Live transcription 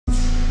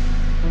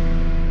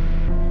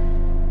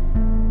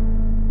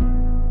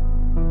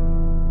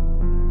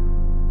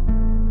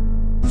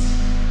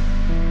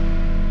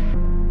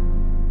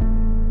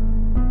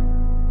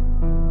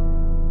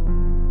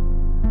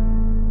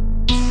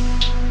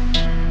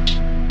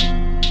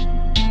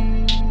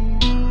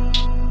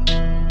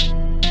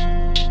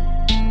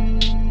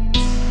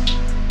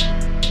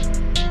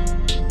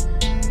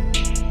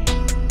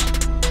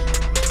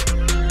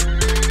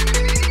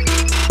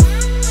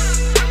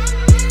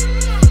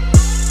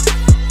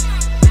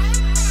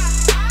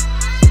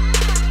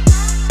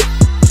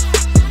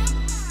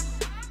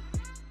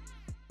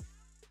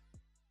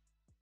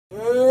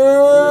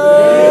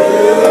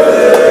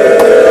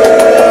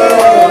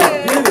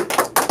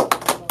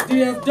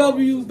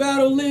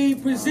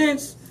League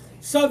presents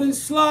Southern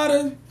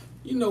Slaughter.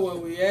 You know where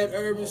we at,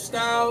 Urban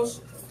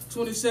Styles,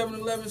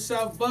 2711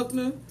 South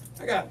Buckner.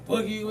 I got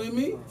Boogie with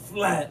me.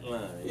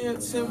 Flatline. Yeah,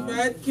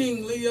 Timbat,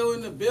 King Leo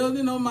in the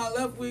building. On my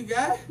left, we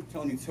got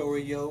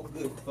Torrio,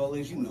 good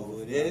fellas, you know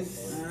who it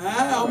is.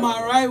 On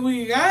my right,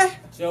 we got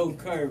Joe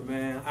Kerr,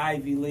 man.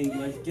 Ivy League,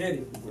 let's get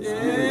it.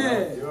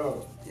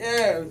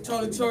 Yeah,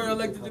 Tony Torrio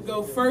elected to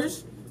go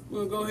first.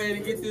 We'll go ahead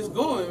and get this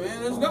going,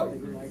 man. Let's go.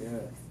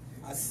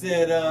 I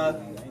said,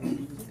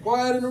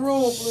 Quiet in the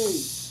room,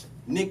 please.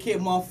 Nick hit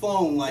my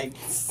phone like,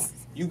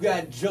 you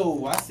got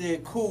Joe. I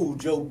said, cool,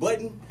 Joe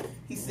Button.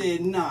 He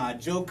said, nah,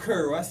 Joe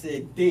Kerr. I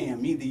said,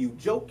 damn, either you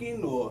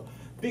joking or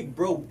big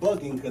bro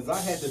bugging, because I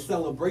had the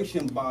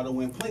celebration bottle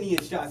and plenty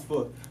of shots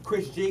for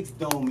Chris Jake's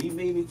dome. He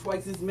made me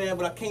twice as mad,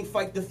 but I can't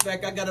fight the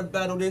fact I got to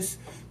battle this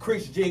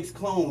Chris Jake's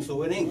clone,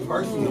 so it ain't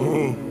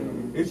personal.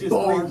 It's just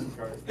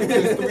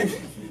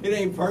it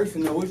ain't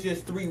personal. It's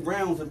just 3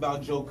 rounds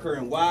about Joe Kerr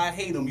and why I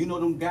hate him. You know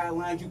them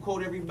guidelines you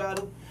quote every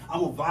battle? I'm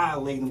going to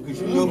violate them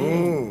because, you know,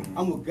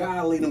 I'm going to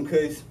violate them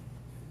because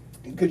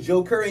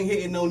Joe Kerr ain't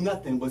hitting no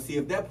nothing. But see,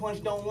 if that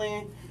punch don't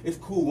land, it's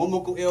cool. I'm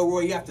Uncle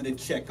Elroy after the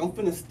check. I'm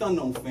finna stun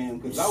on fam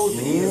because I was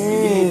the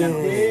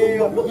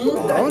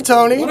ESPN. I'm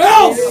Tony. What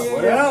else?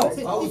 What else?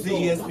 I was the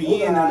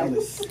ESPN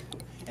analyst.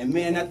 And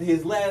man, after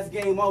his last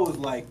game, I was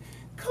like,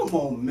 come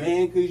on,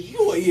 man, because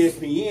you an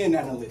ESPN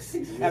analyst.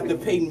 After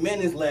Peyton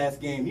Manning's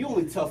last game, you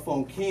only tough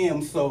on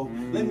Cam, so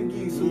let me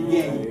give you some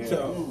game.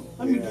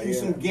 Let me give you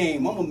some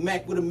game. I'm a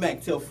Mac with a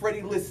Mac. Tell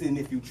Freddie, listen,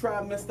 if you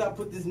try messed up,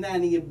 put this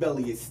 9 in your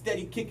belly. It's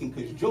steady kicking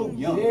because Joe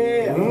young.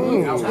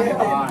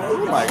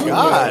 Oh, my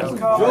God.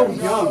 Joe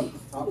young.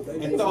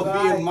 And thought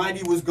being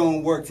mighty was going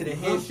to work. To the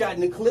headshot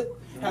in the clip,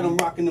 had him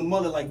rocking the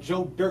mother like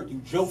Joe Dirt, you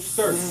Joe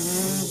Sir.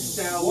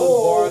 Style with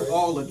bars,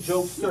 all of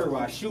Joe Sir.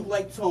 I shoot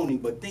like Tony,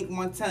 but think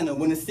Montana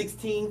win a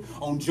 16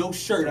 on Joe's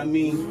shirt. I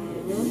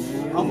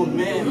mean, I'm a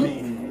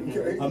madman.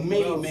 A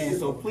made man,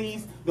 so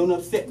please don't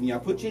upset me. I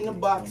put you in the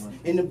box,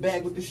 in the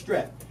bag with the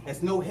strap.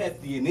 That's no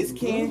hefty. And this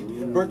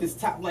can burnt his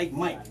top like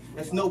Mike.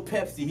 That's no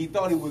Pepsi. He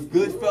thought it was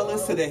good,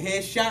 fellas, so the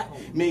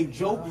headshot made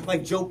Joe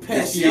like Joe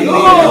Pesci.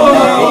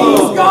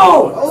 Let's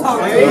go!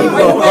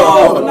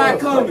 I'm not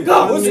coming.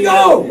 Let's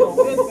go!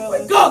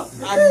 Go!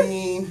 I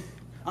mean,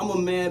 I'm a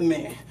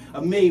madman.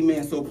 A made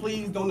man, so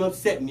please don't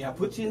upset me. I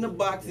put you in the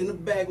box, in the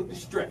bag with the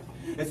strap.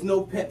 That's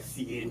no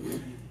Pepsi.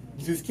 And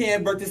just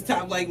can't burn this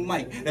top like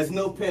Mike. That's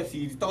no Pepsi.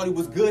 You thought he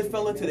was good,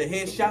 fella, to the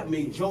headshot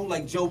made Joe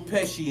like Joe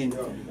Pesci. And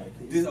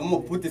I'm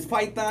gonna put this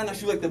python. I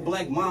shoot like the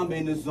Black Mamba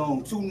in the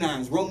zone. 2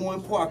 9s, Romo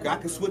and Parker. I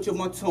can switch up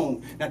my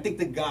tone. And I think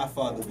the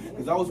Godfather,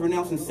 because I was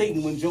renouncing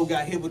Satan when Joe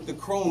got hit with the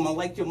chrome. I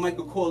like your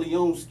Michael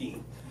Corleone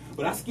scheme,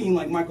 but I scheme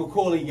like Michael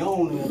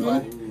Corleone. And if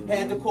I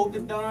had to quote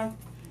the Don,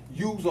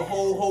 use a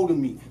whole hold of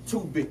me.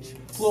 2 bitch.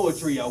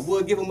 Floetry. I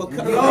would give him a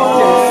cut.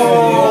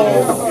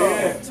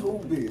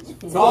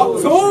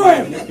 Talk to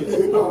him!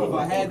 If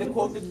I had to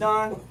quote the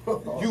Don,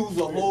 use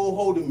a whole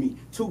hold of me.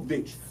 2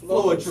 bitch.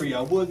 Floetry.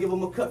 I would give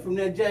him a cut from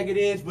that jagged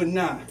edge, but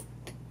nah.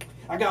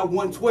 I got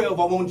 112.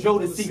 I want Joe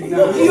to see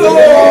now.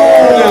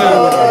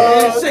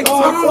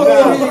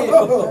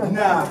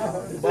 Nah.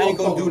 I ain't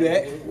gonna do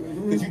that.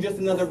 Cause you just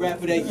another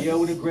rapper that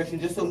yell with aggression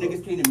just so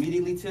niggas can't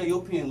immediately tell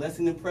your pen less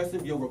than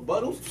impressive. Your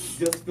rebuttals,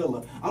 just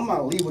filler. I'm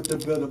gonna leave with the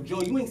build up.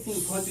 Joe, you ain't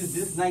seen punches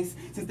this nice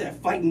since that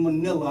fight in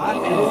Manila.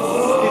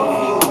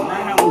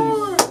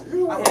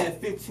 I had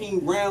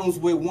 15 rounds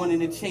with 1 in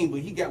the chamber.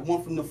 He got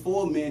 1 from the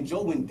 4 man.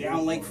 Joe went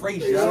down like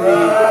Frazier.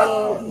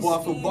 Bar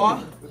for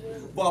bar.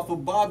 Bar for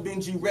bar,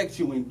 Benji wrecked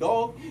you, and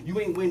dog, you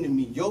ain't winning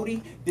me. Yodi,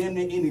 damn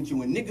near ended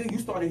you, and nigga, you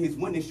started his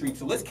winning streak.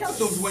 So let's count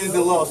those wins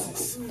and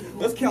losses.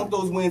 Let's count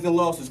those wins and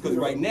losses, because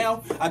right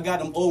now, I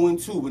got him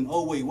 0-2. And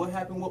oh wait, what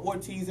happened with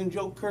Ortiz and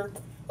Joe Kerr?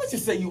 Let's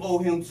just say you owe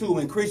him 2.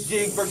 And Chris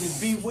Jig versus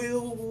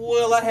B-Wil,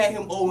 well, I had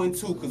him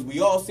 0-2, because we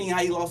all seen how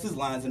he lost his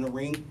lines in the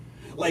ring.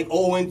 Like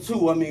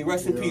 0-2, I mean,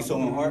 rest in peace,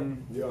 Owen Hart.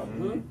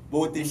 But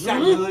with this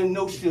shotgun,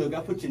 no sugar, I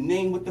put your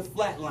name with the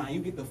flat line. You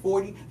get the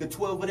 40, the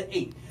 12, or the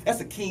 8. That's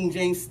a King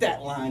James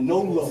stat line. No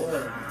love.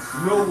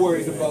 No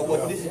worries about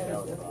what this.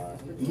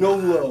 No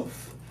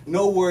love.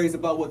 No worries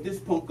about what this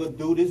punk could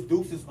do. This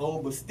deuce is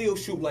old, but still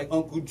shoot like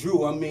Uncle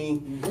Drew. I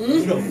mean,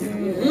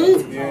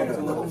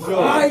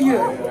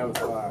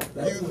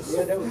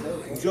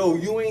 Joe,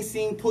 you ain't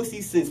seen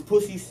pussy since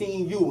pussy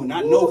seen you, and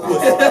I know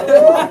pussy.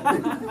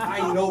 I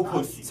ain't no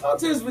pussy. Talk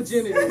to his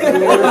virginity. I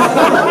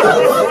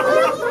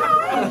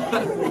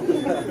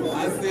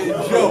said,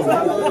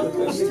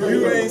 Joe,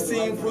 you ain't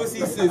seen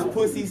pussy since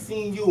pussy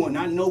seen you, and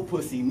I know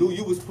pussy. Knew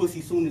you was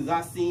pussy soon as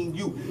I seen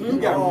you. You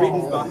got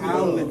riddance by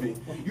how I'm living.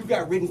 You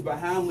got riddance by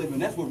how I'm living.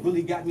 That's what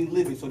really got me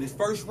living. So this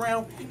first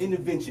round,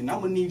 intervention.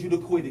 I'm gonna need you to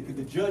quit it,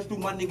 because the judge threw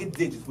my nigga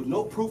digits with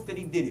no proof that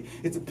he did it.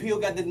 His appeal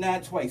got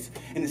denied twice.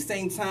 And the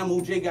same time,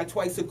 OJ got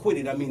twice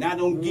acquitted. I mean, I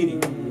don't get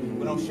it.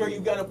 But I'm sure you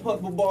got a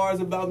couple bars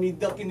about me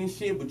ducking and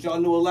shit, but y'all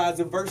know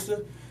Eliza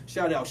Versa.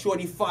 Shout out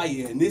Shorty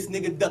Fire, and this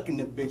nigga ducking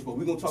the bitch, but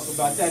we're gonna talk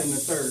about that in the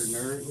 3rd,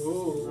 nerd.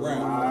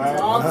 Round.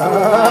 All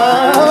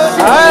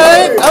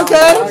right,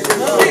 okay.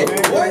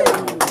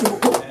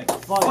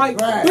 Fight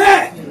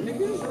back!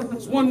 Nigga.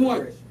 It's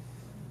 1-1.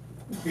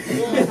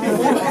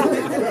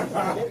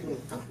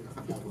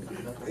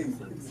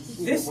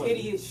 This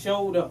idiot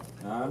showed up.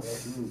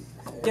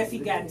 Guess he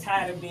got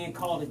tired of being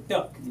called a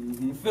duck.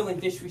 Feeling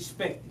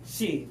disrespected.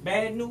 Shit,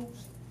 bad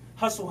news?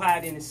 Hustle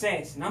hide and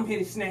assassin. I'm here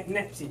to snack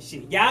naps and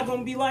shit. Y'all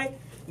gonna be like,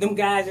 them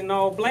guys in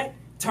all black,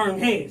 turn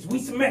heads. We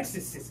some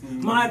exorcists.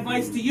 My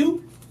advice to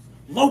you,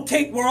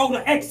 locate where all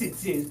the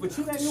exits is. But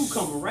you that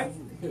newcomer, right?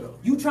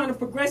 You trying to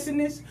progress in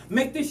this?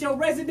 Make this your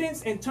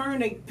residence and turn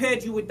they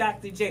paired you with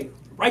Dr. J.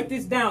 Write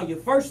this down. Your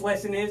first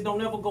lesson is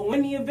don't ever go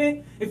in the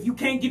event if you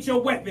can't get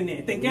your weapon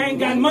in. Think I ain't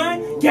got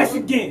mine? Guess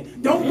again.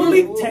 Don't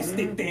believe? Test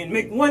it then.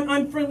 Make one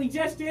unfriendly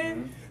gesture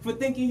in. For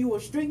thinking you a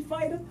street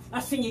fighter?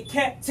 I seen you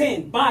cap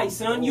 10. Bye,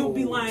 son. You'll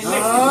be lying next to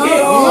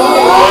him.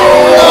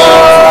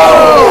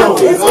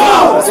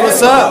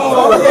 What's up?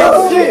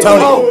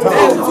 Tony.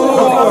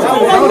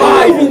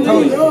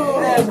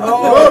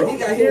 He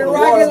got here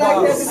rocking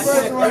like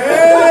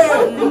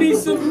that. You need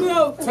some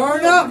milk.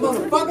 Turn up,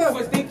 motherfucker.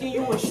 For thinking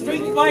you a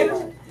street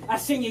fighter? I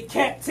seen you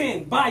cap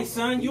 10. Bye,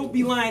 son. You'll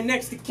be lying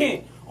next to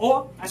Ken.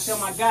 Or I tell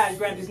my guys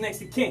grab this next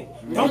to Ken.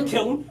 Don't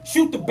kill him.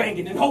 Shoot the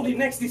banging and hold it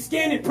next to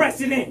skin and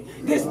press it in.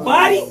 This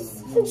body,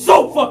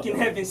 so fucking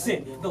heaven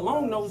sent. The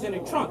long nose in the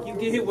trunk. You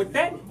get hit with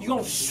that, you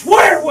gonna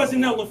swear it was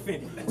an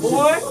elephant.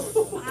 Boy,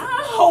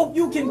 I hope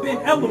you can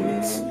bend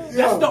elements.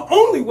 That's the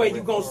only way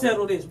you gonna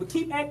settle this. But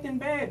keep acting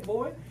bad,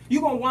 boy.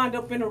 You gonna wind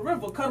up in a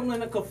river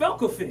cuddling a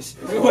kafelka fish.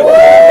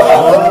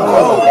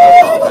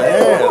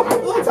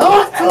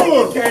 Talk to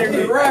him. Came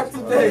to rap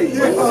today.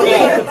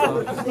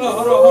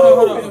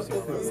 Hold on.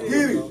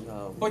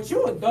 But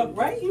you a duck,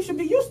 right? You should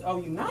be used to. Oh,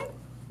 you not?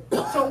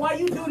 So why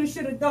you do the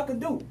shit a ducker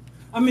do?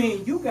 I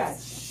mean, you got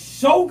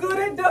so good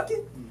at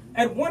ducking.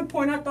 At one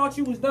point, I thought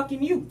you was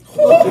ducking you.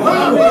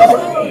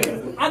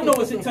 I know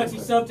it's a touchy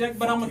subject,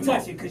 but I'm gonna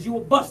touch it because you a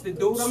busted,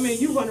 dude. I mean,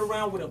 you run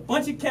around with a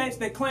bunch of cats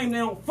that claim they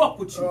don't fuck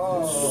with you.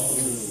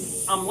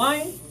 I'm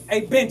lying?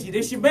 Hey, Benji,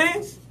 this your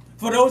bands?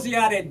 For those of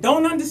y'all that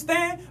don't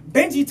understand,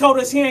 Benji told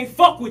us he ain't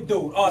fuck with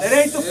dude. Oh, that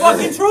ain't the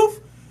fucking truth?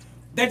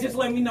 That just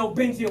let me know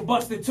Benji a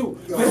busted too.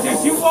 But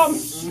since you want me,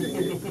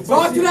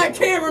 talk to that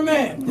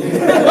cameraman.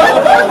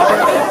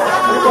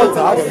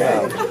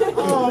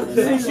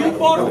 Since you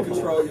bought him,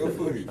 Control your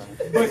footage.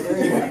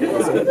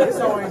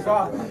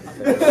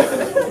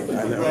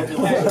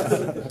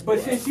 but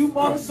since you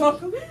bought a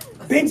sucker,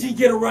 Benji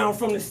get around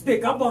from the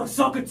stick. I bought a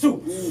sucker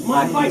too.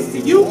 My advice to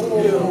you.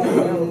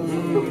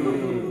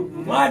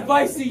 My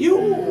advice to you,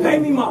 pay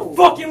me my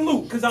fucking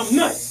loot, cause I'm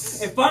nuts.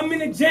 If I'm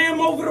in a jam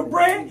over the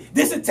bread,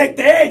 this'll take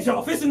the edge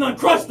off. It's an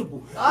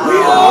Uncrustable. I'm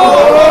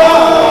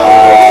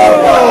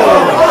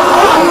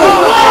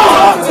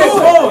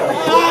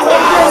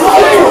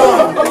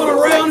gonna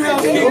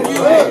roundhouse kick you.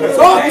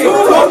 Talk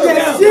to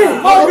that shit.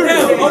 Hold it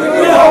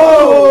down.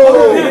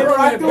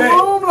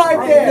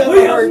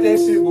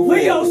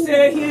 Leo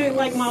said he ain't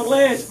like my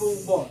last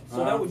food bar,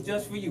 so that was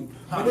just for you.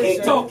 But he's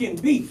talking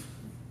beef.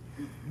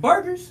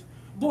 Burgers?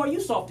 Boy, you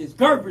soft as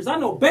Gerbers. I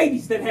know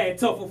babies that had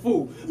tougher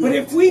food. But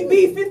if we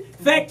beefing,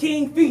 Fat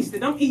King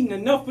feasted. I'm eating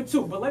enough for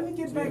two. But let me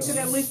get back to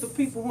that list of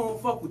people who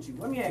don't fuck with you.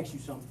 Let me ask you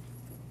something.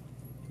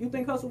 You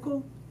think Hustle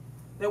cool?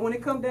 That when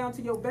it come down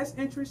to your best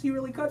interest, he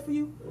really cut for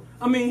you?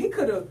 I mean, he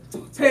could have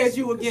paired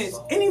you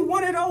against any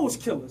one of those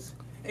killers.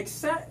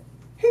 Except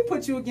he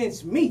put you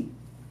against me.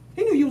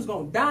 He knew you was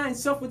gonna die and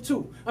suffer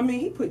too. I mean,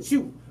 he put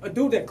you, a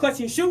dude that clutch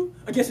and shoot,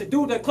 against a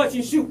dude that clutch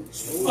and shoot.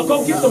 A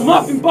go get the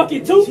mopping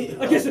bucket too,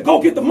 against a go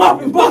get the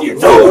mopping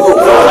bucket too.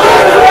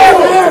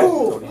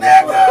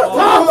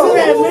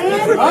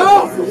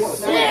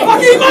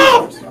 Fuck him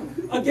up!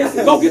 Against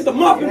a go get the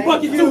mopping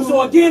bucket too.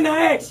 So again,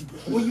 I ask you,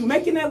 when you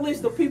making that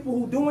list of people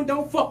who do and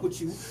don't fuck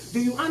with you, do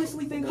you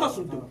honestly think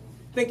Hustle do?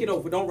 Think it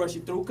over. Don't rush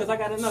it through, because I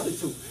got another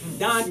two.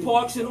 Don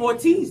Parks and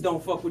Ortiz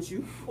don't fuck with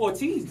you.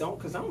 Ortiz don't,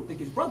 because I don't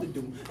think his brother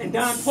do. And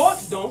Don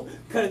Parks don't,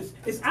 because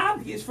it's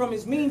obvious from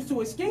his memes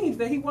to his schemes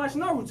that he watched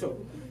Naruto.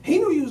 He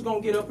knew you was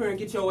going to get up here and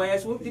get your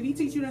ass whooped. Did he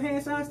teach you the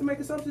hand signs to make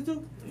a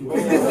substitute?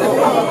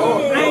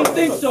 I ain't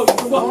think so, you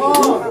fucking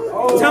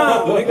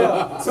Tom,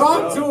 nigga.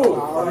 Talk to him.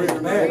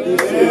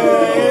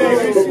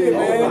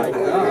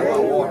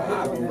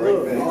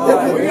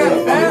 We got a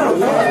battle.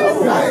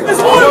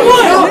 It's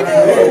 1-1,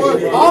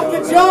 nigga. Off the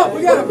jump, we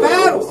got a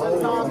battle.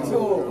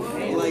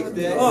 Ain't like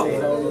that.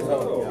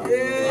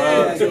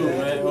 Round two,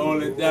 man.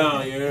 Hold it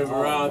down. You heard me?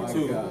 Round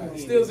two.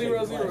 Still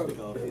 0-0.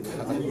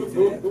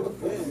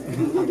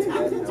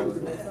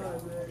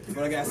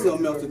 But I got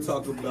something else to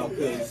talk about,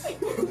 because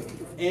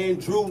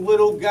Andrew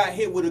Little got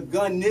hit with a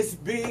gun this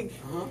big,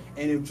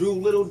 and if Drew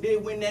Little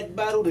did win that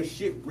battle, the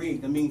shit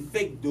rigged. I mean,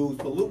 fake dudes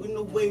polluting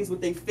the waves with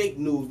they fake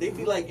news. They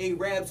be like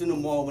A-Rabs in the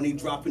mall when they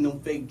dropping them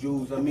fake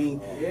Jews. I mean,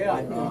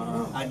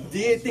 I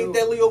did think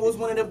that Leo was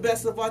one of the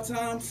best of our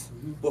times,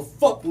 but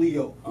fuck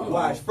Leo.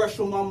 Why? It's fresh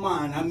on my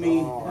mind. I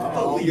mean,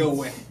 fuck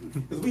Leo at.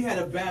 Because we had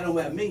a battle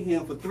at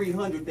Mayhem for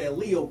 300 that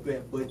Leo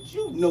bet, but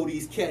you know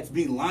these cats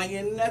be lying,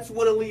 and that's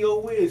what a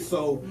Leo is.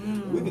 So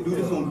We can do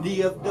this on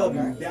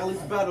DFW, Dallas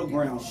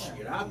Battleground.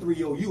 Shit, I'll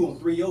 3-0 you on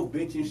 3-0,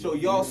 bitch, and show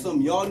y'all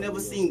something y'all never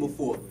seen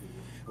before.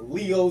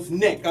 Leo's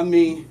neck, I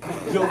mean,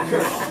 Joe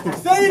Kerr.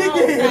 Say it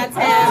again!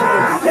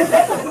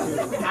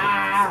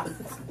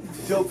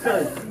 Joe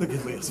Kerr,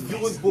 you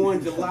was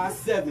born July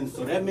 7th,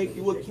 so that make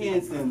you a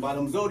Cancer. And by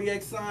them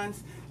zodiac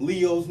signs,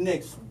 Leo's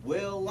next.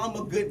 Well, I'm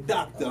a good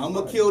doctor. I'm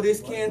gonna kill this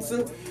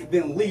cancer,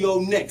 then Leo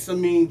next. I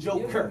mean,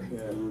 Joe Kerr.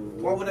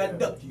 Why would I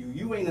duck you?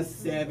 You ain't a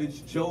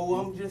savage, Joe.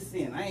 I'm just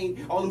saying. I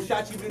ain't all them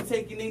shots you've been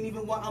taking ain't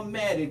even why I'm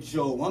mad at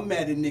Joe. I'm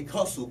mad at Nick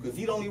Hustle, because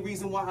he the only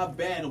reason why I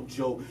battled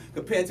Joe.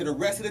 Compared to the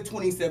rest of the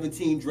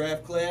 2017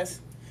 draft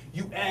class,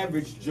 you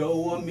average,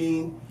 Joe. I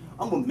mean,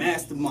 I'm a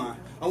mastermind.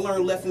 I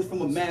learned lessons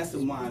from a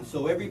mastermind.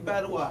 So every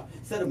battle I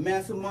set a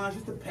mastermind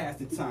just to pass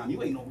the time.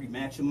 You ain't no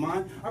rematch of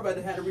mine. I'd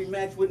rather have a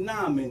rematch with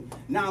Nam, and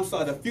Nam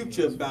saw the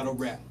future of battle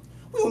rap.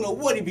 We don't know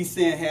what he be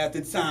saying half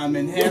the time,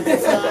 and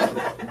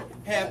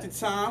half the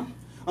time,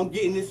 I'm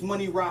getting this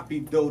money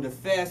rapido, the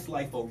fast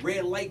life. A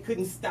red light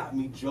couldn't stop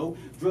me, Joe.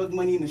 Drug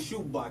money in the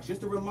shoebox,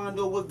 just a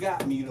reminder of what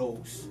got me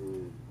those.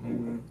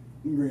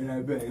 Bring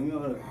that back.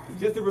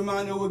 Just a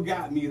reminder of what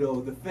got me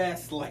though, the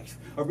fast life.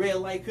 A red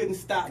light couldn't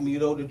stop me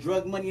though, the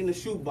drug money in the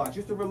shoebox.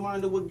 Just a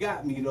reminder of what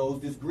got me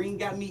those. This green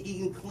got me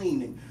eating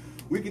clean. And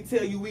we could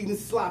tell you eating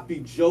sloppy,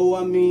 Joe.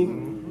 I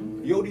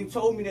mean, Yodi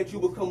told me that you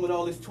would come with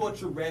all this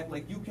torture rap,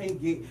 like you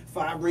can't get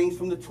 5 rings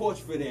from the torch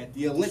for that.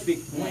 The Olympic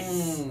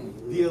flame.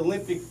 The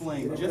Olympic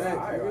flame. Just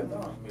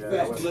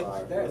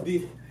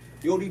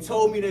Yodi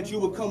told me that you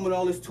would come with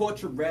all this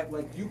torture rap,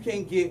 like you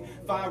can't get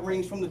 5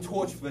 rings from the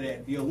torch for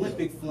that. The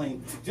Olympic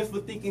flame. Just for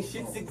thinking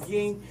shit's a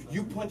game.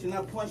 You punch and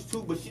I punch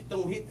too, but shit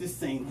don't hit the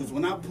same. Cause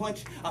when I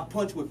punch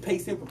with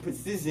pace and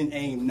precision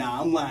aim.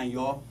 Nah, I'm lying,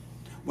 y'all.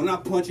 When I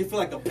punch, it feel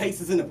like the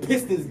Pacers in the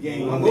Pistons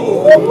game. I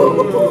mean,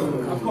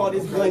 I call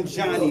this gun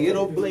Johnny.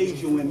 It'll blaze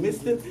you, and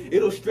mister,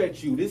 it'll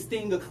stretch you. This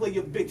thing will clear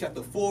your bitch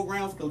after 4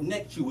 rounds,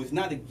 connect you. It's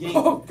not a game.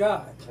 Oh,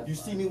 God. You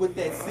see me with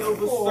that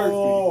silver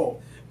surfing.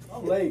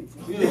 I'm late.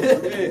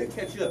 Yeah,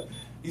 catch up.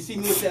 You see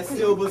me with that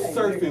silver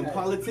surfing.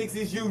 Politics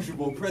as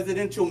usual.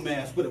 Presidential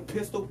mask with a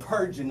pistol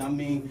purging. I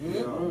mean,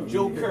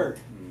 Joe Kerr.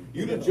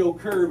 You the Joe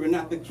Kerr, but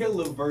not the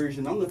killer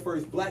version. I'm the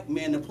first black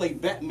man to play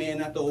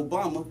Batman after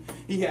Obama.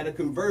 He had a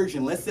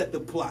conversion. Let's set the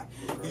plot.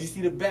 You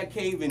see the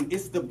Batcave and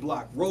it's the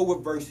block. Role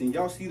reversing.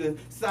 Y'all see the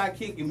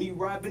sidekick and me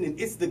robbing and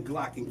it's the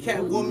Glock. And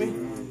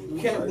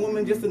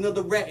Catwoman, just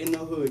another rat in the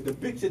hood. The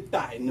bitch a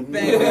thought and the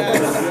bad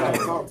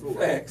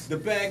guys. The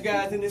bad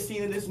guys in the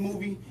scene of this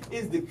movie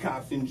is the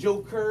cops. And Joe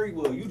Kerr,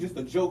 well, you just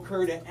a Joe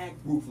Kerr that act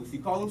ruthless. He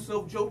called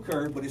himself Joe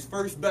Kerr, but his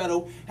first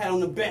battle had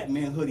on the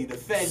Batman hoodie, the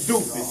fat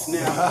doofus.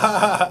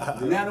 Now.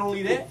 Not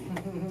only that,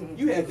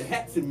 you had the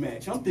Hatson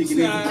match. I'm thinking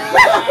not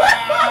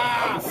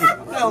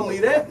only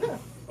that,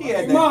 he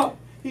had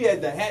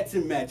the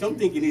Hatson match. I'm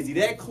thinking, is he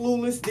that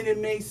clueless? Then it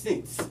made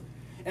sense.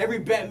 Every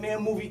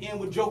Batman movie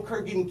end with Joe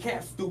Kerr getting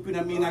capped stupid.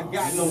 I mean, I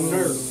got no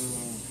nerve.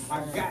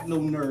 I got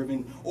no nerve.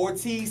 And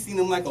Ortiz seen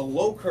him like a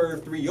low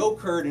curve, 3-0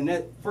 curve, and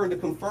that further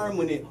confirmed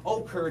when it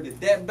occurred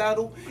that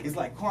battle is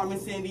like Carmen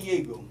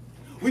Sandiego.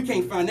 We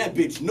can't find that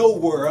bitch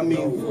nowhere. I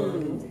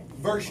mean,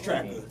 verse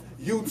tracker.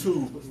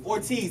 YouTube,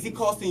 Ortiz, he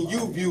costing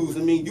you views. I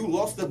mean, you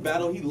lost the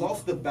battle, he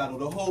lost the battle.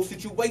 The whole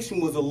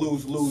situation was a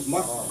lose-lose.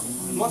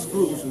 My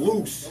screws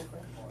loose.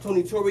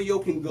 Tony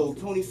Torrio can go,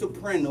 Tony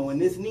Soprano, and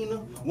this Nina,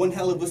 one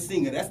hell of a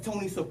singer. That's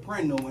Tony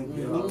Soprano, and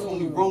I'm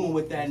Tony Romo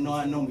with that, no,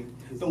 I know me.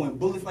 Throwing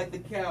bullets like the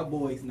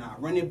Cowboys, nah,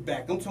 run it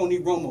back. I'm Tony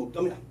Romo.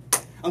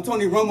 I'm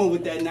Tony Romo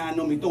with that, nah, I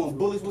know me. Throwing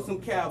bullets with some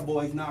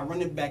Cowboys, nah,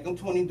 run it back. I'm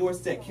Tony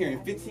Dorsett,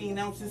 carrying 15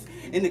 ounces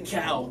in the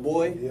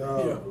Cowboy.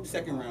 Yeah.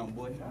 Second round,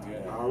 boy.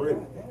 Yeah. Already.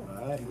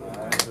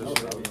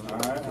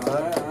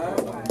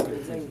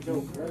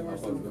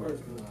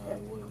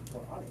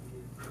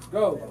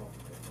 Go.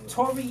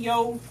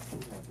 Torrio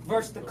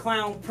versus the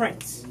Clown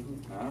Prince.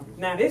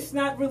 Now, this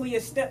not really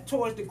a step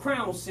towards the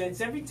crown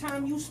sense. Every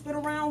time you spit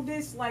around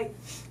this, like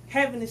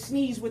having to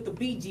sneeze with the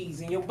Bee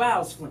Gees and your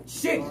bowels flinch.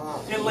 Shit,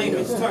 in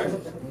layman's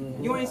terms.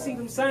 You ain't see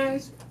them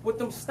signs with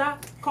them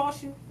stop,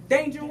 caution,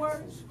 danger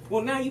words?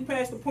 Well, now you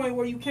past the point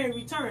where you can't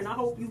return. I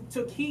hope you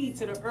took heed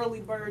to the early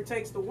bird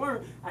takes the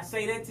worm. I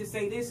say that to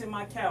say this in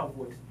my cow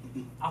voice.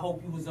 I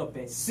hope you was up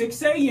at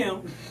 6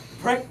 a.m.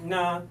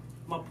 Nah,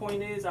 my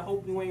point is, I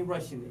hope you ain't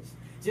rushing this.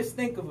 Just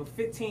think of a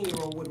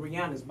 15-year-old with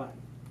Rihanna's body.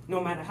 No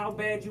matter how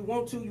bad you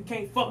want to, you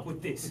can't fuck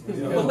with this.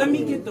 But let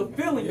me get the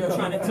feeling you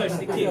trying to touch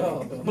the kid.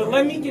 But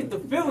let me get the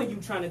feeling you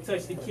trying to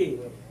touch the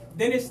kid.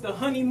 Then it's the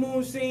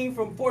honeymoon scene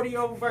from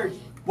 40-Year-Old Virgin.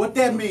 What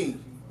that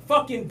mean?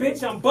 Fucking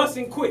bitch, I'm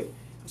busting quick.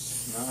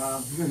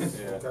 I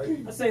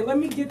say, let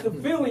me get the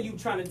feeling you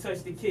trying to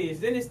touch the kids.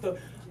 Then it's the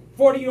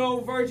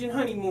 40-Year-Old Virgin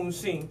honeymoon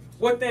scene.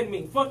 What that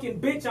mean? Fucking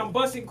bitch, I'm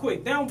busting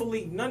quick. They don't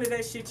believe none of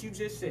that shit you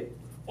just said.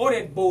 Or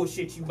that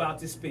bullshit you about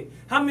to spit.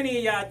 How many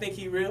of y'all think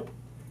he real?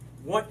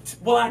 What?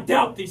 Well, I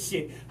doubt this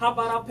shit. How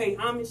about I pay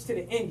homage to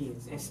the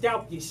Indians and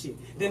scalp your shit?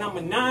 Then I'm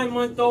a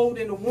 9-month-old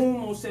in the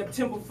womb on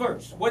September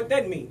 1st. What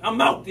that mean? I'm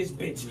out this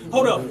bitch.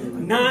 Hold up.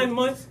 9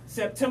 months,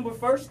 September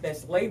 1st,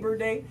 that's Labor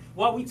Day.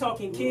 While we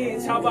talking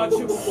kids, how about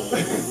you?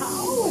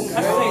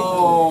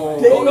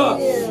 Hold up.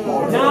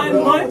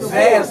 9 months.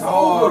 That's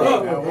hard.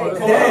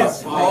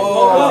 That's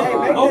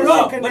hard. Hold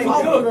up. Let me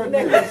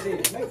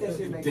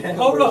do.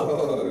 Hold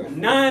up.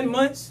 9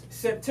 months,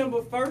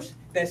 September 1st.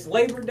 That's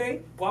Labor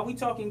Day. While we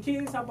talking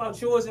kids, how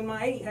about yours and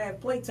my 8 have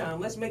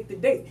playtime? Let's make the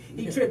date.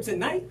 He tripped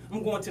tonight.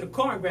 I'm going to the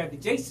car and grab the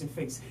Jason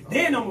face.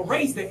 Then I'm going to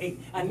raise the 8.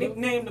 I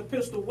nicknamed the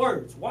pistol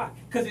Words. Why?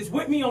 Because it's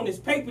with me on this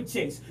paper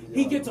chase.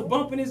 He gets a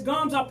bump in his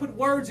gums, I put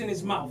words in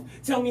his mouth.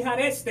 Tell me how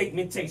that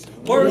statement tastes.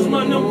 Words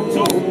my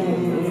number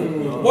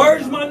 2.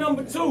 Words my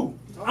number 2.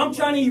 I'm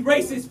trying to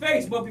erase his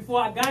face, but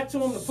before I got to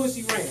him, the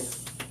pussy ran.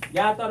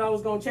 Y'all thought I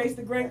was going to chase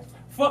the grape?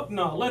 Fuck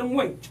no. Let him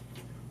wait.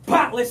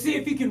 Pop, let's see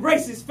if he can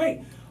race his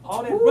fate.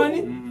 All that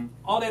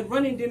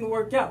running didn't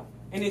work out.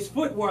 And his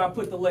foot where I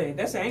put the leg,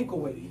 that's an ankle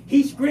weight.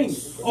 He screaming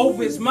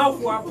over his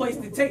mouth where I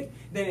placed the tape.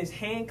 Then his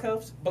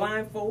handcuffs,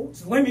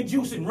 blindfolds, lemon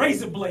juice, and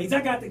razor blades.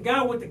 I got the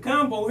guy with the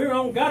combo here. I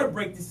don't gotta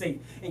break the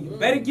safe. And you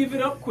better give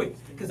it up quick,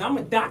 cause I'm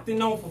a doctor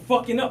known for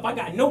fucking up. I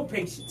got no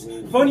patience.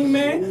 Funny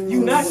man,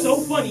 you not so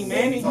funny,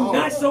 man, and you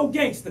not so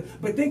gangster.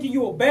 But thinking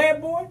you a bad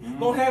boy,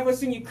 gonna have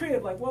us in your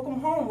crib like, welcome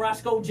home,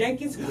 Roscoe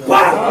Jenkins.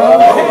 Wow!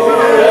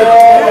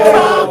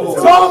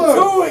 Talk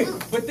to it.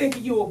 But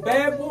thinking you a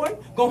bad boy,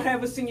 gonna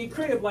have us in your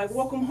crib like,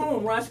 welcome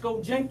home,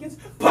 Roscoe Jenkins.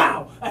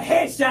 Pow! A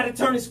headshot to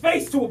turn his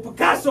face to a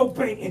Picasso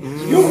painting.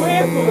 You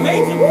in for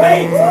major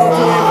pain.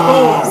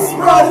 Bro,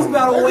 this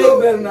battle way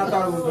better than I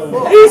thought it was going to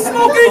be. He's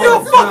smoking your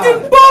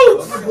fucking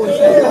boots!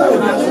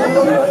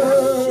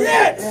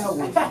 Shit!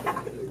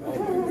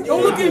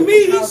 Don't look at me,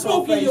 he's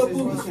smoking your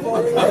boots.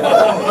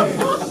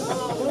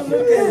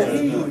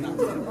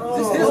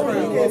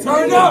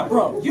 Turn up,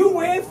 bro.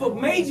 You in for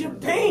major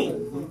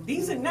pain.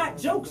 These are not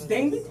jokes,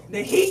 Damon.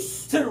 The heat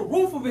to the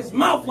roof of his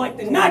mouth like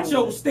the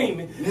nacho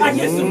steaming. I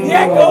get some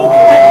Yakko.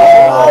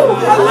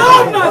 I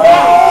love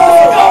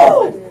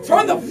nachos.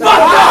 Turn the fuck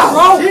up,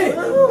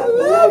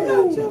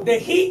 bro. The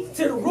heat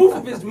to the roof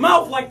of his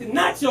mouth like the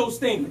nacho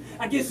steaming.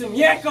 I get some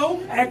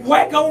Yakko, act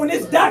wacko, and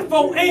this dot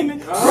foe aiming.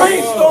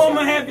 Brainstorm,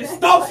 I have his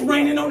thoughts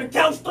raining on the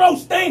couch, throw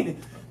staining.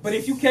 But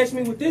if you catch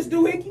me with this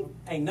doohickey,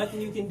 ain't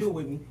nothing you can do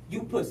with me.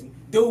 You pussy.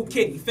 Dude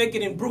kitty, faker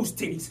than Bruce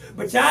titties.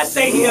 But y'all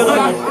say he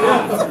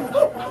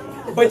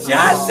 100. But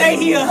y'all say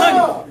he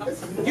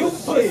 100. You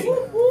pussy.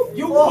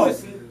 You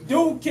pussy.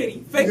 Dude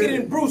kitty, faker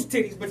than Bruce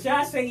titties. But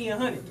y'all say he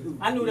 100.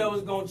 I knew that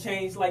was gonna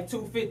change like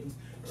 250s.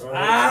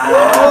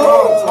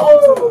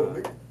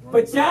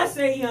 But y'all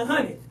say he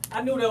 100.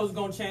 I knew that was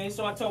gonna change,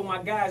 so I told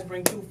my guys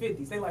bring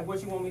 250s. They like,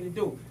 what you want me to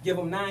do? Give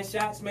them 9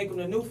 shots, make them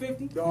the new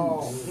 50?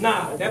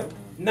 Nah,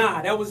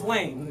 that was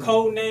lame.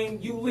 Code name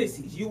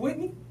Ulysses. You with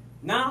me?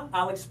 Nah,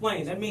 I'll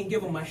explain. That mean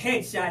give them a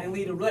headshot and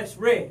leave the rest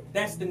red.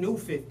 That's the new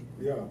 50.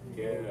 Yeah,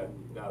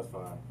 that was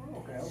fine.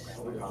 Okay.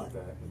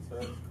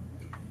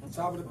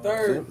 Top of the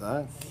third.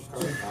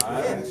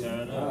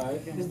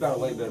 This battle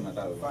way better than I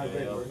thought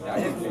it was.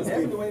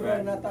 Definitely way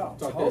better than I thought.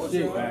 Told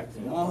you.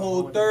 My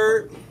whole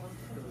third,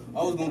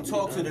 I was gonna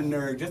talk to the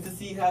nerd just to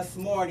see how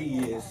smart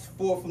he is.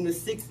 4 from the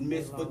 6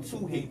 missed, but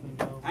 2 hit.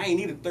 I ain't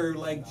need a third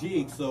like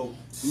Jig, so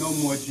no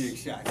more Jig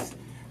shots.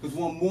 Cause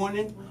one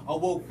morning, I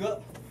woke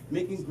up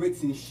making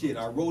grits and shit.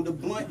 I rolled a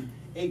blunt,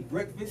 ate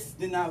breakfast,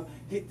 then I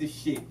hit the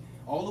shit.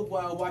 All the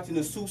while watching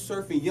the Sue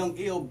Surf and Young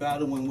Ill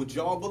battle, and would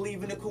y'all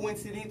believe in a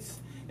coincidence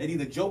that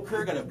either Joe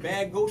Kerr got a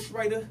bad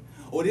ghostwriter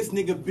or this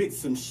nigga bit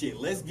some shit?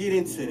 Let's get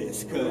into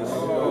this, cause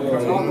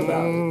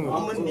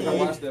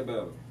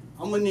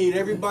I'm gonna need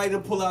everybody to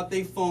pull out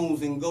their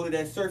phones and go to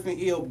that Surf and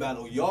Ill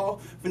battle.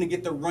 Y'all finna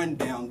get the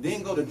rundown.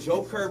 Then go to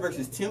Joe Kerr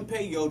versus Tim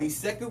Peyote,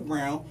 2nd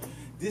round.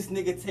 This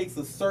nigga takes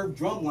a surf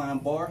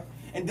drumline bar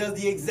and does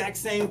the exact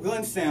same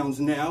gun sounds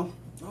now.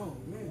 Oh,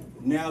 man.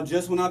 Now,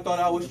 just when I thought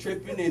I was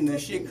tripping and the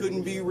shit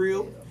couldn't be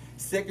real,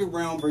 2nd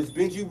round versus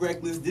Benji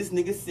Reckless, this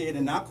nigga said,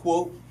 and I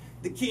quote,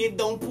 "The kid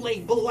don't play,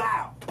 but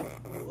loud."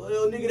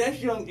 Well, nigga, that's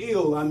Young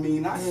Ill. I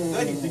mean, I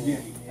studied the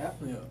game.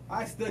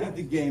 I studied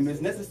the game. It's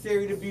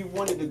necessary to be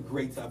one of the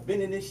greats. I've been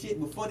in this shit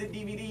before the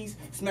DVDs.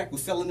 Smack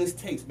was selling us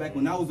tapes back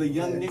when I was a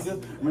young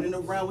nigga running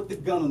around with the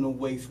gun on the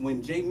waist.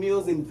 When J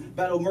Mills and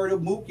Battle Murder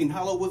Mook and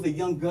Hollow was a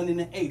young gun in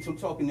the H. I'm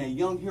talking that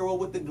young hero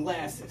with the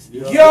glasses.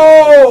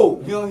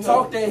 Yo!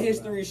 Talk that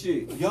history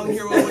shit. Young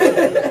hero with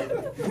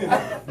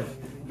the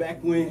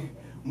back when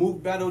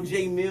Mook battled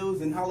J Mills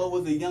and Hollow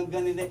was a young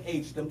gun in the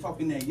H. I'm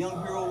talking that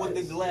young hero with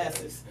the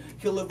glasses.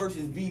 Killer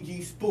versus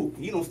BG Spook.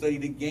 He don't study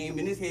the game.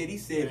 In his head, he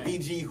said,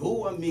 BG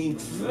who? I mean,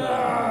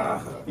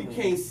 you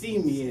can't see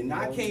me, and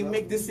I can't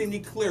make this any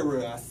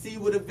clearer. I see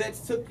where the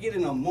vets took it,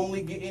 and I'm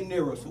only getting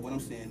nearer. So what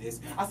I'm saying is,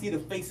 I see the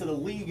face of the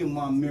league in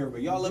my mirror.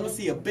 Y'all ever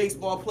see a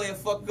baseball player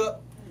fuck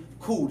up?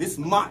 Cool, this is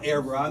my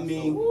era. I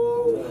mean,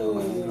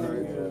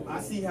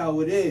 I see how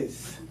it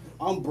is.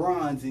 I'm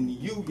bronze and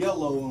you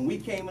yellow, and we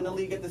came in the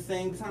league at the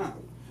same time.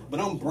 But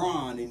I'm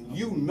Bron and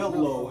you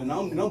Melo and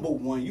I'm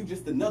 #1. You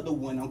just another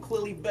one. I'm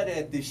clearly better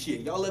at this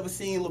shit. Y'all ever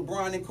seen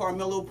LeBron and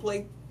Carmelo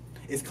play?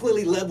 It's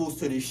clearly levels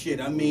to this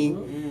shit. I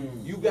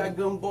mean, you got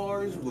gun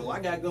bars. Well, I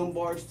got gun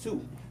bars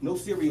too. No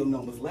serial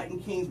numbers. Latin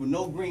Kings with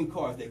no green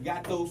cards. They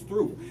got those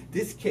through.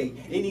 This K,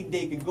 any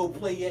day could go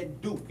play at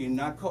Duke.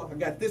 And I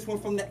got this one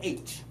from the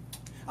H.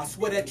 I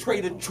swear that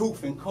Trader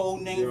Truth and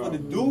code name for the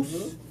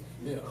Deuce.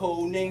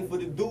 Code name for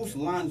the Deuce,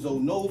 Lonzo.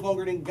 No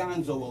longer than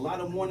Gonzo. A lot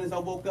of mornings I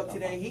woke up to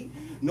that heat.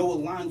 No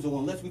Alonzo,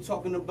 unless we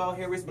talking about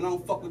Harris, but I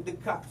don't fuck with the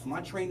cops. My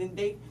training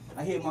day,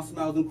 I hear my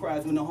smiles and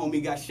cries when the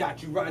homie got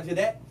shot. You roger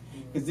that?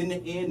 Because in the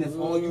end, that's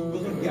all you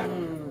really got.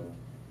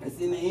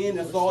 In the end,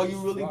 that's all you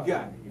really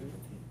got.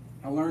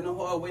 I learned the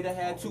hard way to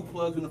have 2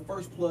 plugs when the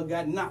first plug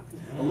got knocked.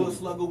 A little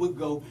slugger would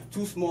go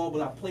too small, but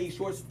I played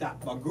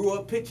shortstop. I grew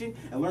up pitching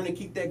and learned to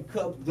keep that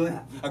cub.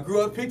 I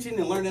grew up pitching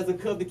and learned as a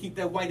cub to keep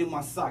that white in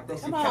my sock.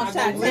 That Come on,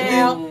 Chicago Chantel.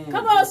 living.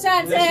 Come on,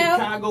 Chantel. That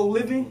Chicago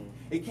living.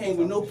 It came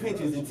with no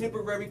pensions and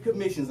temporary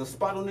commissions, a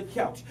spot on the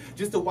couch,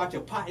 just to watch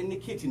a pot in the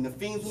kitchen. The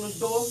fiends on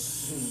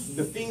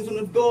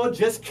the door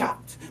just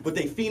copped, but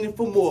they fiending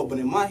for more. But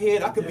in my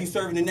head, I could be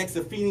serving the next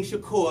Afeni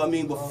Shakur. I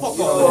mean, but fuck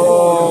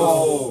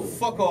all of that.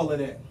 Fuck all of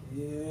that.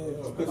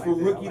 Because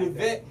from rookie to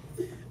vet,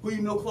 who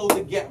you know close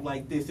the gap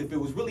like this? If it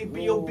was really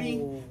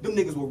B.O.B., them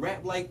niggas would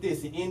rap like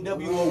this. And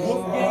NWO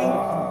Wolfgang,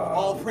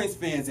 all Prince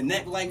fans and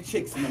act like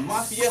chicks. And the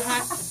Mafia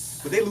hot,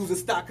 but they losing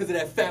stock because of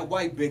that fat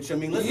white bitch. I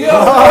mean, let's keep it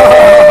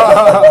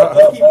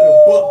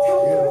a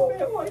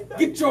buck.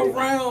 Get your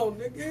round,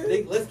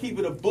 nigga. Let's keep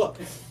it a buck.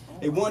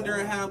 They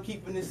wondering how I'm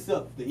keeping this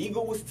up. The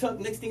ego was tucked.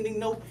 Next thing they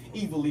know,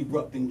 evil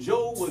erupt. And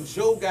Joe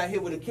got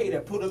hit with a K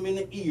that put him in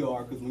the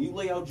ER. Because when you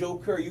lay out Joe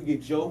Kerr, you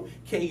get Joe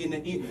K in the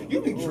ER.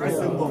 You be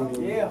dressing both.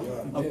 Yeah.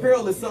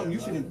 Apparel is something you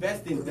should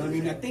invest in. I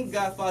mean, I think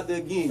Godfather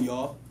again,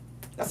 y'all.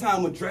 That's how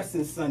I'm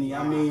addressing Sonny.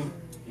 I mean,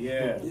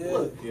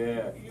 look,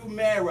 you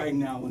mad right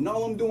now. And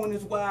all I'm doing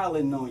is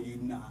wilding on you.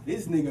 Nah,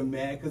 this nigga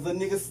mad because a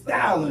nigga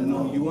styling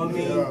on you. I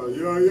mean,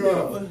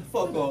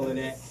 fuck all of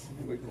that.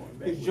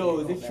 Hey, Joe,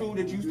 is it true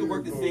that you used to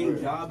work the same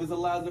job as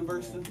Eliza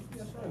Versa?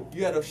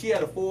 She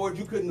had a Ford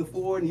you couldn't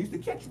afford, and you used to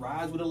catch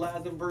rides with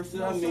Eliza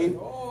Versa. I mean,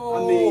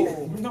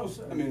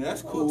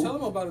 that's cool. Tell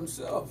him about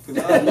himself.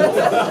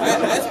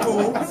 That's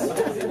cool.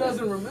 He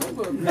doesn't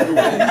remember.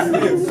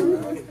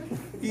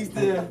 He used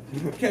to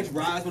catch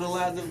rides with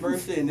Eliza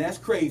Versa, and that's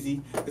crazy,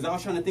 because I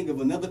was trying to think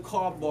of another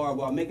car bar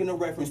while making a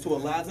reference to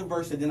Eliza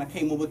Versa, then I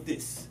came up with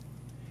this.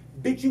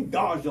 Bitch, you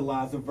dodged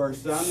Eliza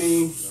Versa. I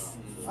mean,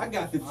 I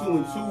got the 2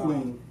 and 2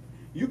 and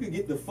you could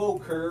get the 4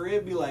 Kerr.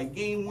 It'd be like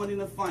game 1 in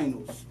the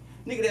finals.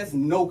 Nigga, that's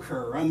no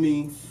Kerr. I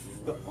mean,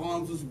 the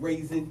arms was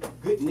raising,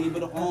 good neighbor,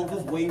 the arms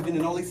was waving,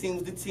 and all he seen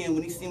was the 10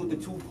 when he seen with the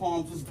 2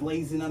 palms was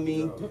blazing. I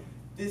mean,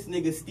 this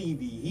nigga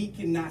Stevie, he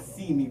cannot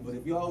see me, but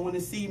if y'all want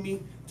to see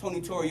me, Tony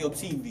Torrio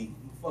TV.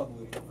 Fuck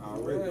with it.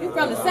 You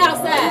from the South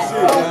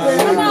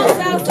Side. Come on,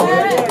 South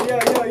Side.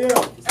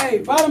 Hey,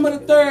 bottom of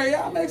the 3rd,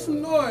 y'all make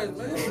some noise,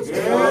 man.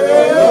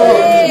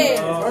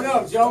 Turn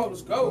up, Joe.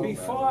 Let's go.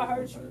 Before I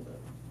hurt you,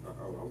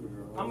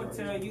 I'm going to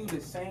tell you the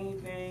same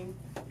thing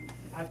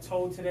I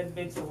told to that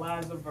bitch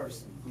Eliza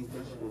Versa.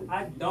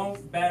 I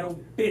don't battle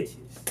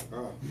bitches.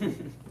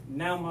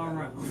 Now my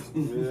round.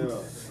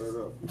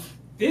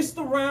 This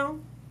the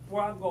round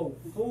where I go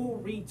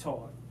full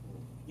retard.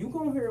 You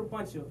gonna hear a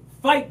bunch of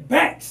fight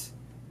backs,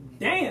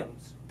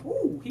 dams,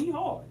 ooh, he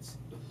hards.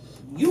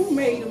 You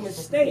made a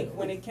mistake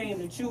when it came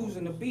to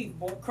choosing the beat,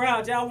 boy.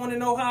 Crowd, y'all want to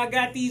know how I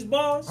got these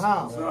bars?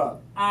 How?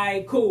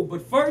 Alright, cool.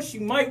 But first,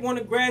 you might want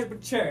to grasp a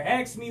chair.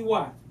 Ask me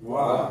why.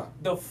 Why?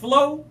 The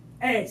flow,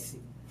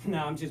 acid.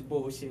 Nah, I'm just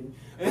bullshitting.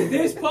 And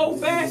this po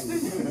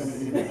bastard,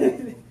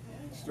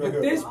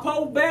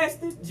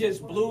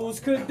 just blues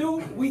could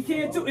do, we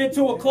can't do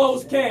into a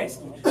closed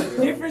casket.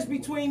 The difference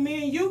between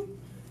me and you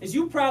is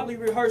you probably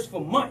rehearsed for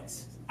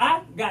months.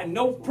 I got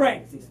no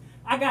practice.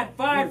 I got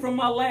fired from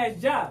my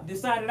last job.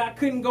 Decided I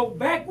couldn't go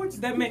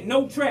backwards. That meant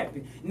no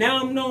trapping. Now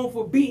I'm known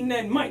for beating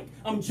that mic.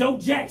 I'm Joe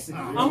Jackson.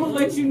 I'm gonna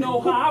let you know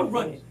how I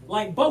run it,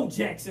 like Bo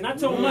Jackson. I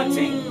told my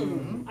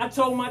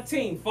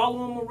team,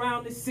 follow him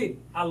around the city.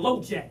 I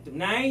low jacked him.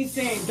 Now I ain't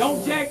saying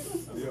don't jack him,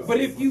 but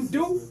if you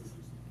do,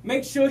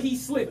 make sure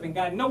he's slipping.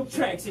 Got no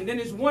traction. Then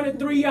there's 1 of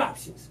 3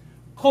 options: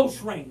 close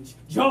range,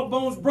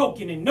 jawbones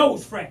broken, and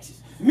nose fractures.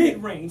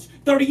 Mid-range,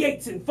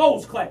 38s and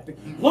foes clapping.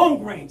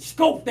 Long range,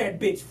 scope that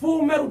bitch.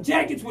 Full metal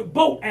jackets with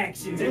bolt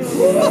actions. And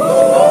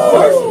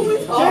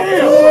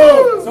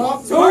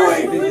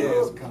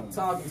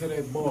Talking to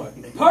that boy.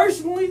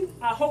 Personally,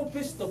 I hope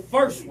it's the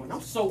first one.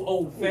 I'm so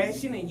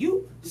old-fashioned and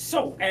you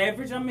so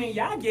average. I mean,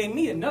 y'all gave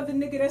me another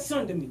nigga that's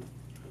under me.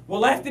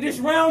 Well, after this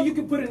round, you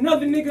can put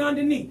another nigga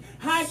underneath.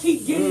 How I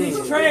keep getting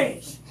this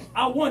trash?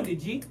 I wonder,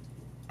 G.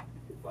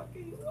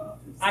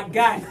 I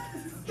got it.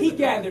 He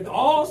gathered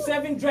all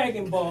 7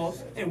 Dragon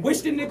Balls and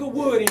wished the nigga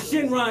would, and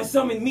Shinron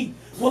summoned me.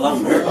 Well,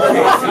 I'm hurt.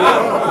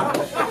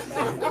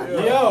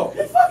 Yo.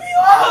 Fuck you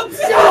up,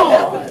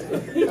 Joe.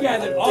 He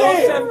gathered all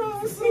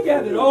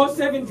gathered all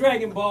 7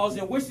 Dragon Balls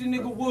and wished a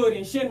nigga would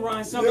and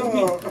Shinran summoned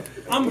me.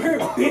 I'm here,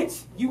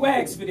 bitch. You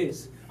asked for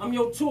this. I'm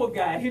your tour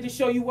guide, here to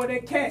show you where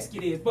that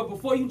casket is. But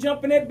before you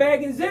jump in that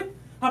bag and zip,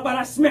 how about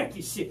I smack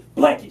your shit?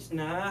 Blackish.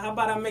 Nah, how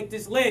about I make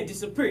this lead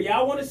disappear?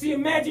 Y'all want to see a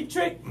magic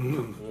trick?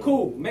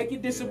 Cool. Make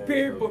it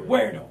disappear, but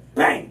where though?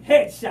 Bang!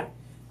 Headshot.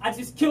 I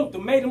just killed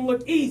them, made them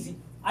look easy.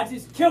 I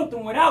just killed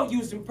them without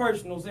using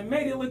personals and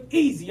made it look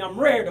easy. I'm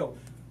rare though.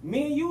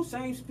 Me and you,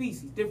 same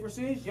species. Difference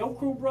is, your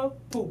crew, bro,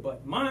 poo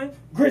butt. Mine,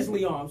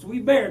 grizzly arms. We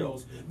bear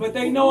those. But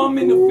they know I'm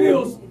in the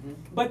fields.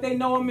 But they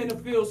know I'm in the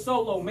field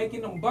solo,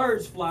 making them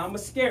birds fly. I'm a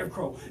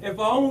scarecrow. If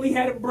I only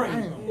had a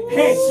brain.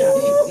 Headshot.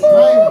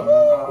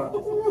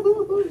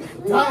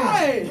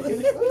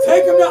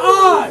 Take him to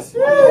Oz.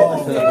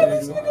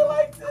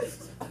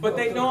 But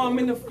they know I'm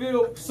in the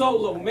field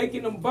solo,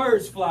 making them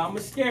birds fly. I'm a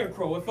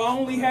scarecrow. If I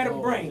only had a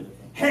brain.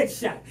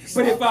 Headshot.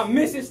 But if I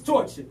miss, it's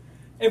torture.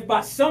 If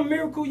by some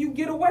miracle you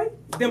get away,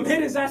 them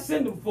hitters, I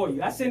send them for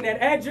you. I send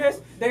that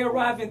address, they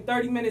arrive in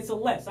 30 minutes or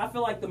less. I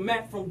feel like the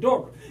map from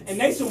Dora. And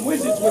they some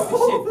wizards with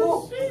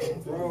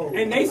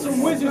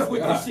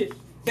the shit.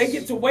 They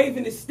get to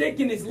waving the stick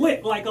and it's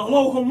lit like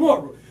Aloha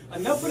Mora.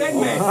 Enough of that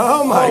magic.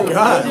 Oh my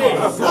God.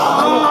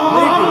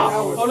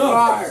 Hold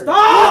on.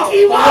 Stop!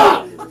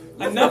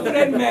 Enough of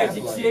that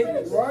magic shit.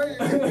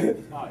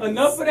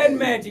 Enough of that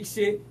magic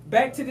shit.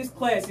 Back to this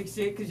classic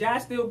shit, cause y'all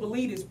still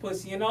believe this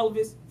pussy and all of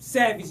his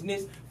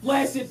savageness.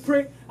 Flaccid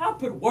prick, I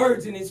put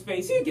words in his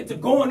face. He get to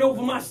going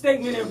over my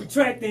statement and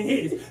retracting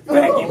his.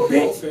 Faggot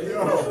bitch.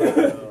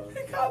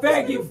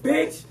 Faggot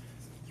bitch.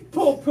 You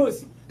poor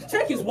pussy.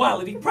 Check his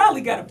wallet, he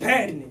probably got a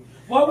pad in it.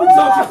 While we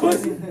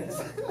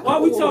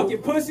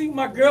talking pussy,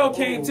 my girl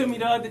came to me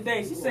the other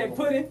day. She said,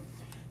 Puddin',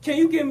 can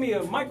you give me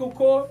a Michael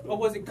Kors or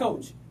was it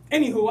Coach?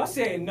 Anywho, I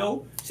said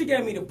no. She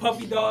gave me the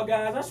puppy dog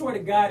eyes. I swear to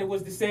God, it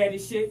was the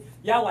saddest shit.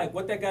 Y'all like,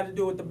 what that got to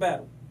do with the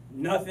battle?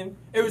 Nothing.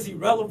 It was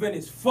irrelevant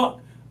as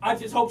fuck. I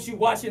just hope she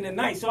watching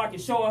tonight so I can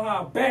show her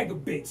how I bag a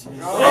bitch.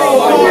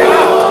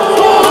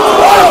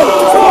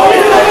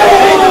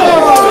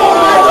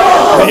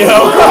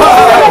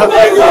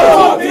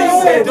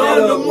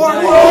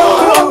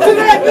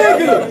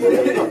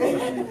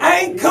 I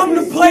ain't come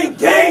to play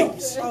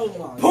games.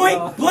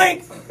 Point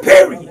blank,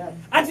 period.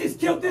 I just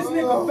killed this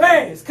nigga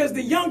fast because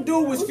the young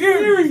dude was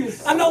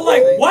furious. I know,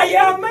 like, why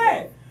y'all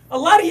mad? A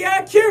lot of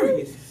y'all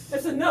curious.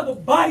 There's another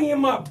body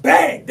in my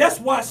bag. That's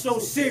why it's so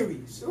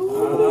serious.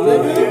 Oh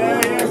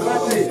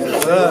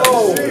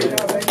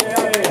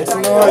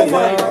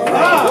my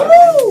God.